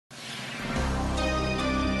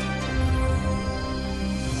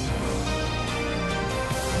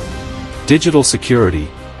Digital security,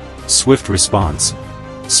 swift response,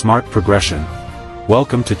 smart progression.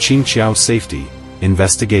 Welcome to Qingqiao Safety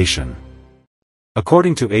Investigation.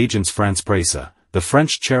 According to Agence France-Presse, the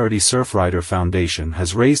French charity Surfrider Foundation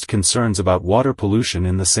has raised concerns about water pollution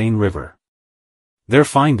in the Seine River. Their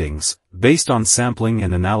findings, based on sampling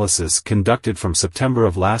and analysis conducted from September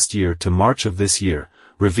of last year to March of this year,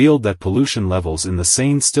 revealed that pollution levels in the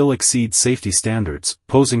Seine still exceed safety standards,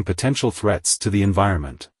 posing potential threats to the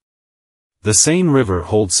environment. The Seine River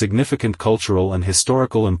holds significant cultural and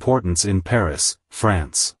historical importance in Paris,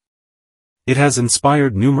 France. It has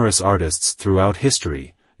inspired numerous artists throughout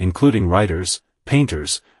history, including writers,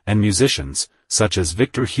 painters, and musicians, such as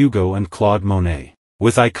Victor Hugo and Claude Monet.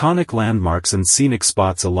 With iconic landmarks and scenic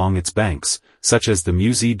spots along its banks, such as the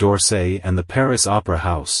Musée d'Orsay and the Paris Opera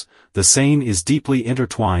House, the Seine is deeply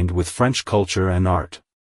intertwined with French culture and art.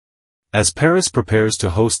 As Paris prepares to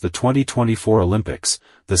host the 2024 Olympics,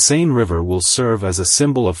 the Seine River will serve as a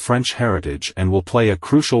symbol of French heritage and will play a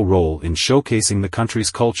crucial role in showcasing the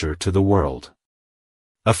country's culture to the world.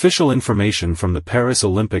 Official information from the Paris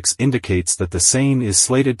Olympics indicates that the Seine is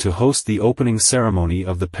slated to host the opening ceremony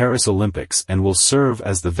of the Paris Olympics and will serve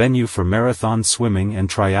as the venue for marathon swimming and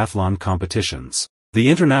triathlon competitions. The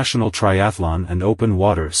International Triathlon and Open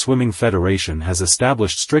Water Swimming Federation has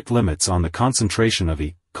established strict limits on the concentration of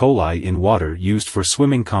E. coli in water used for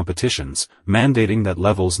swimming competitions, mandating that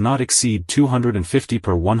levels not exceed 250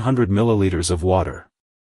 per 100 milliliters of water.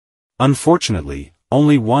 Unfortunately,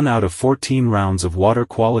 only 1 out of 14 rounds of water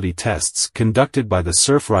quality tests conducted by the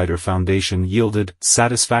Surfrider Foundation yielded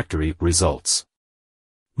satisfactory results.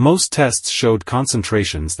 Most tests showed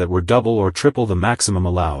concentrations that were double or triple the maximum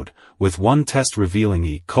allowed, with one test revealing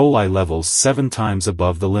E. coli levels 7 times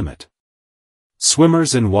above the limit.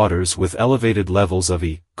 Swimmers in waters with elevated levels of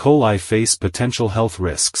E. coli face potential health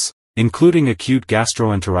risks, including acute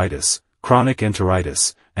gastroenteritis, chronic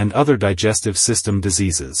enteritis, and other digestive system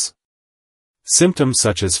diseases. Symptoms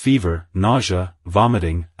such as fever, nausea,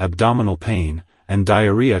 vomiting, abdominal pain, and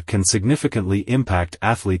diarrhea can significantly impact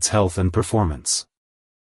athletes' health and performance.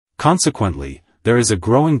 Consequently, there is a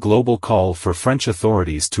growing global call for French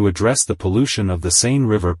authorities to address the pollution of the Seine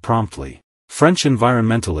River promptly. French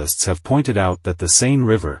environmentalists have pointed out that the Seine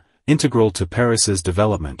River, integral to Paris's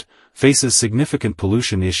development, faces significant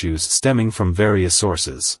pollution issues stemming from various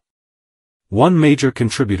sources. One major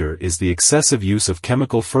contributor is the excessive use of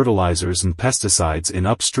chemical fertilizers and pesticides in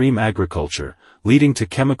upstream agriculture, leading to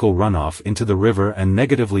chemical runoff into the river and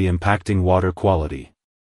negatively impacting water quality.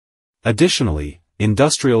 Additionally,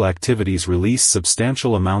 industrial activities release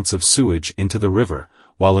substantial amounts of sewage into the river,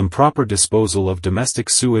 while improper disposal of domestic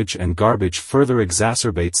sewage and garbage further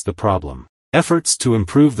exacerbates the problem. Efforts to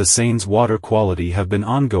improve the Seine's water quality have been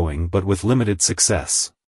ongoing but with limited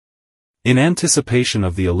success. In anticipation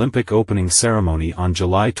of the Olympic opening ceremony on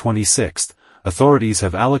July 26, authorities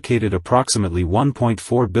have allocated approximately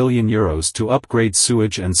 €1.4 billion to upgrade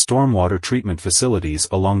sewage and stormwater treatment facilities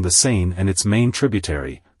along the Seine and its main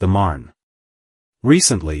tributary, the Marne.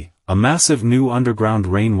 Recently, a massive new underground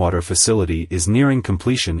rainwater facility is nearing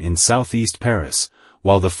completion in southeast Paris,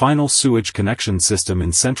 while the final sewage connection system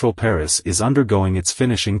in central Paris is undergoing its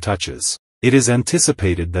finishing touches. It is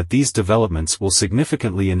anticipated that these developments will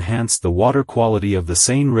significantly enhance the water quality of the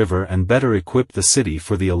Seine River and better equip the city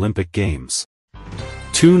for the Olympic Games.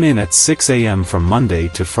 Tune in at 6 a.m. from Monday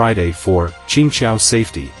to Friday for Qingqiao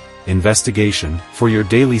Safety Investigation for your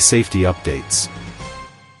daily safety updates.